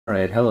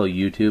Alright, hello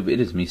YouTube, it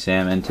is me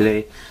Sam, and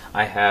today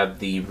I have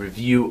the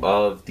review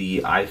of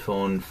the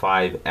iPhone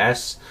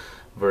 5S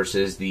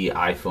versus the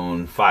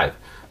iPhone 5.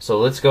 So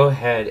let's go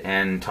ahead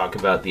and talk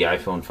about the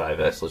iPhone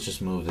 5S. Let's just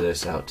move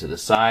this out to the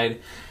side,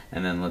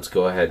 and then let's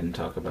go ahead and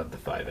talk about the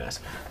 5S.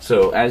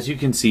 So as you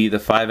can see, the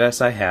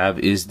 5S I have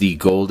is the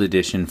Gold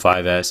Edition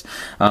 5S.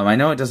 I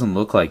know it doesn't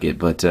look like it,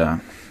 but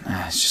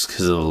it's just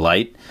because of the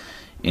light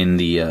in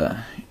the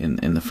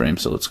in the frame.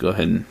 So let's go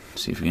ahead and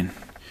see if we can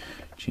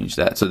change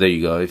that. So there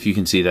you go. If you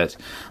can see, that's a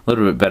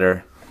little bit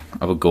better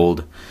of a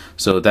gold.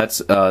 So that's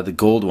the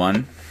gold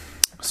one.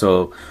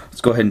 So let's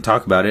go ahead and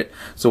talk about it.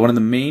 So one of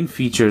the main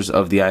features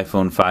of the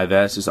iPhone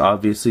 5S is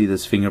obviously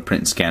this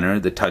fingerprint scanner,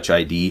 the Touch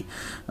ID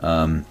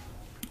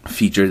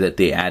feature that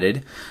they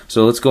added.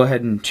 So let's go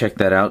ahead and check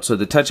that out. So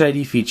the Touch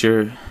ID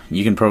feature,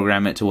 you can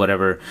program it to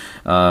whatever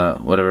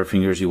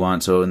fingers you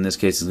want. So in this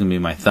case, it's gonna be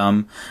my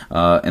thumb,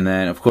 and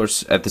then of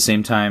course at the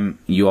same time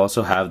you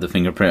also have the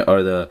fingerprint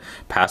or the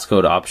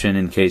passcode option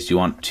in case you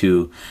want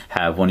to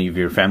have one of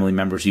your family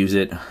members use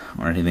it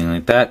or anything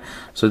like that.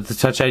 So the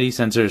Touch ID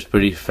sensor is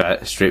pretty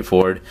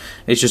straightforward.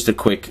 It's just a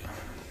quick,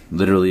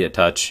 literally a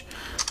touch.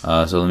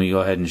 So let me go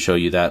ahead and show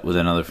you that with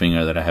another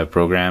finger that I have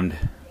programmed.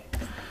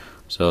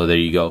 So there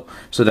you go.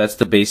 So that's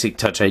the basic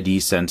Touch ID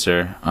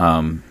sensor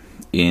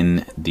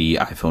in the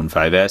iPhone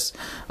 5S.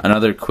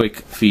 Another quick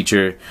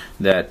feature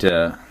that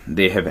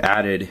they have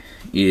added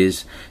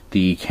is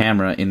the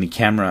camera. In the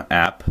camera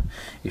app,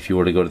 if you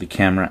were to go to the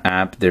camera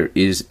app, there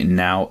is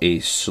now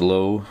a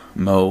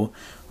slow-mo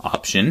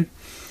option.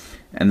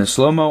 And the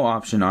slow-mo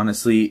option,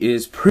 honestly,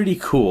 is pretty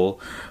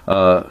cool.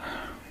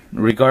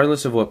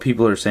 Regardless of what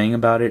people are saying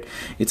about it,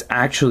 it's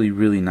actually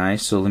really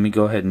nice. So let me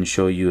go ahead and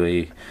show you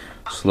a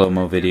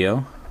slow-mo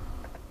video.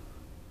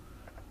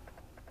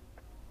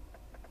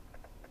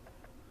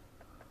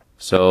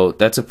 So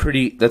that's a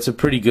pretty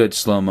good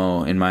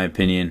slow-mo in my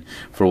opinion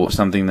for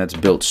something that's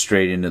built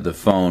straight into the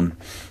phone.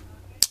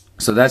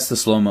 So that's the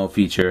slow-mo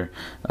feature.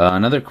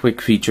 Another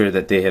quick feature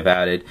that they have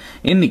added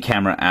in the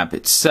camera app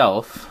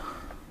itself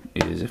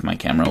is, if my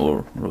camera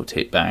will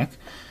rotate back,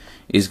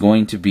 is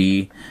going to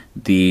be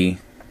the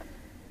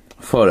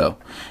photo.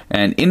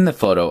 And in the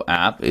photo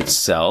app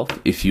itself,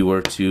 if you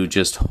were to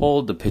just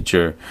hold the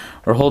picture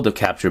or hold the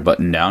capture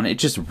button down, it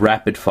just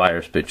rapid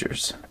fires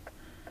pictures.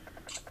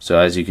 So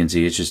as you can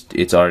see,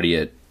 it's already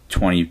at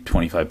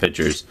 25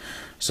 pictures.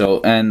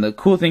 So, and the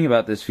cool thing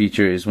about this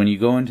feature is when you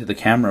go into the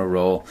camera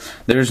roll,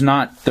 there's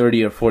not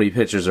 30 or 40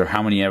 pictures or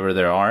how many ever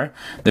there are.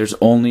 There's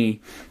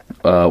only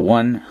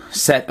one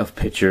set of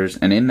pictures,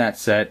 and in that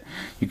set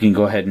you can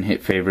go ahead and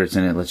hit favorites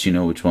and it lets you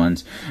know which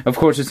ones. Of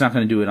course it's not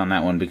going to do it on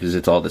that one because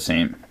it's all the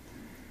same.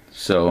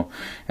 So,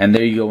 and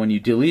there you go, when you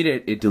delete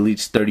it, it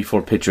deletes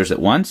 34 pictures at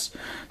once.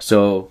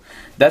 So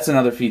that's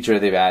another feature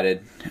they've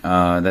added.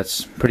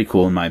 That's pretty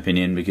cool in my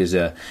opinion because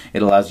it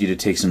allows you to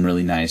take some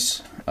really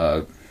nice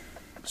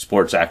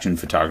sports action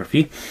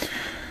photography.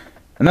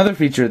 Another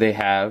feature they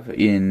have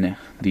in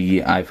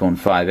the iPhone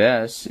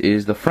 5S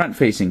is the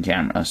front-facing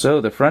camera. So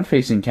the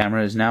front-facing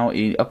camera is now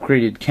an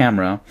upgraded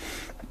camera,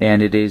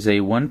 and it is a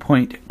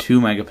 1.2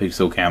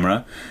 megapixel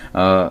camera,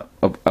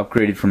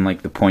 upgraded from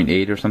like the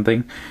 0.8 or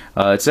something.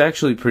 It's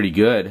actually pretty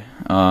good.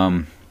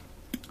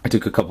 I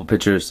took a couple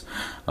pictures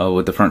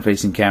with the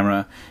front-facing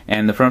camera,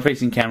 and the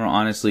front-facing camera,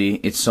 honestly,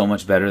 it's so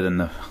much better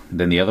than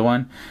the other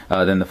one,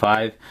 than the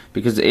 5,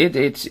 because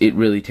it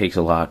really takes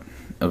a lot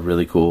of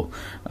really cool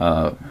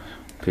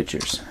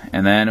pictures.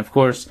 And then of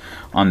course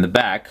on the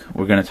back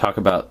we're going to talk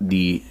about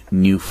the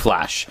new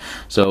flash.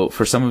 So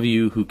for some of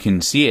you who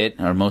can see it,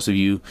 or most of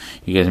you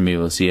guys are going to be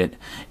able to see it,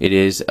 it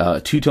is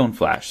a two-tone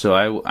flash.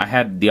 So I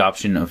had the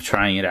option of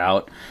trying it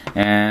out,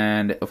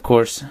 and of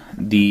course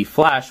the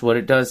flash, what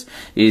it does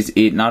is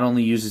it not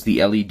only uses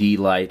the LED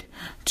light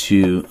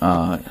to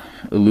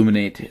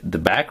illuminate the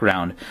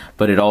background,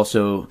 but it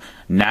also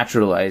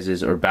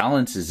naturalizes or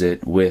balances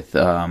it with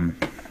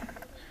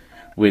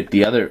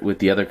the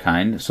other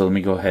kind. So let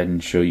me go ahead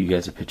and show you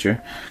guys a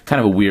picture. Kind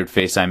of a weird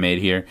face I made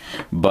here,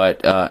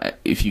 but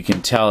if you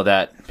can tell,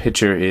 that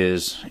picture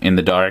is in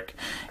the dark,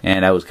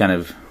 and I was kind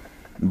of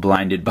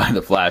blinded by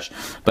the flash.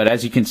 But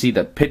as you can see,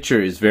 the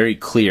picture is very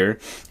clear,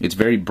 it's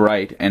very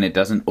bright, and it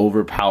doesn't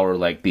overpower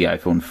like the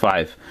iPhone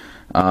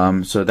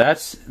 5. So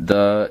that's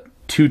the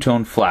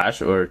two-tone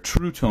flash, or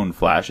true tone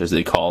flash as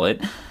they call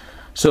it.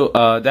 So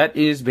that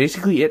is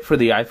basically it for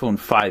the iPhone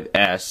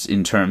 5S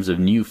in terms of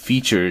new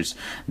features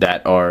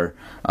that are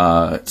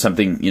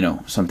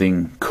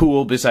something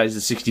cool besides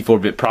the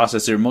 64-bit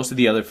processor. Most of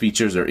the other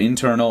features are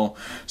internal,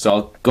 so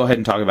I'll go ahead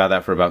and talk about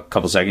that for about a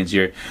couple seconds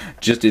here.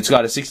 It's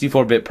got a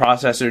 64-bit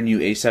processor, new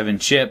A7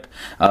 chip.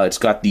 It's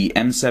got the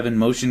M7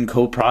 motion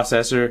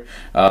coprocessor,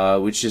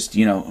 which just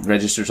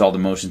registers all the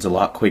motions a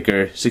lot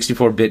quicker.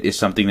 64-bit is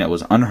something that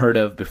was unheard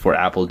of before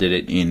Apple did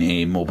it in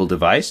a mobile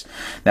device.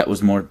 That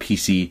was more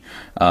PC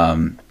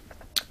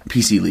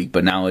league,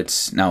 but now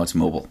it's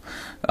mobile.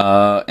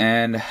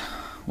 And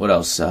what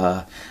else?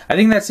 I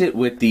think that's it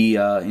with the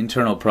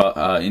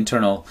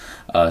internal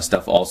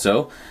stuff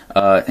also.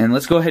 And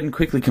let's go ahead and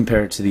quickly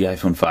compare it to the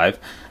iPhone 5.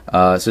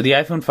 So the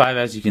iPhone 5,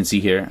 as you can see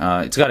here,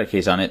 it's got a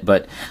case on it,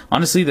 but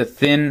honestly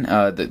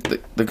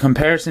the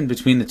comparison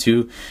between the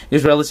two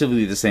is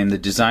relatively the same. The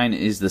design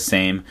is the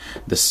same,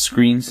 the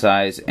screen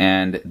size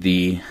and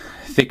the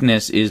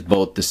thickness is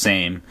both the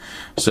same,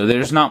 so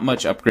there's not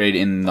much upgrade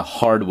in the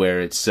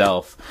hardware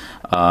itself.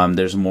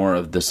 There's more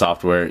of the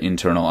software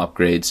internal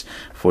upgrades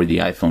for the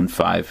iPhone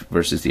 5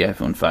 versus the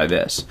iPhone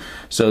 5S.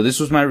 So this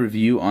was my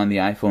review on the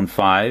iPhone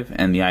 5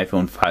 and the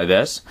iPhone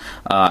 5S.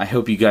 I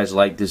hope you guys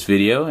liked this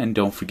video, and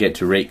don't forget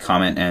to rate,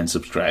 comment, and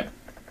subscribe.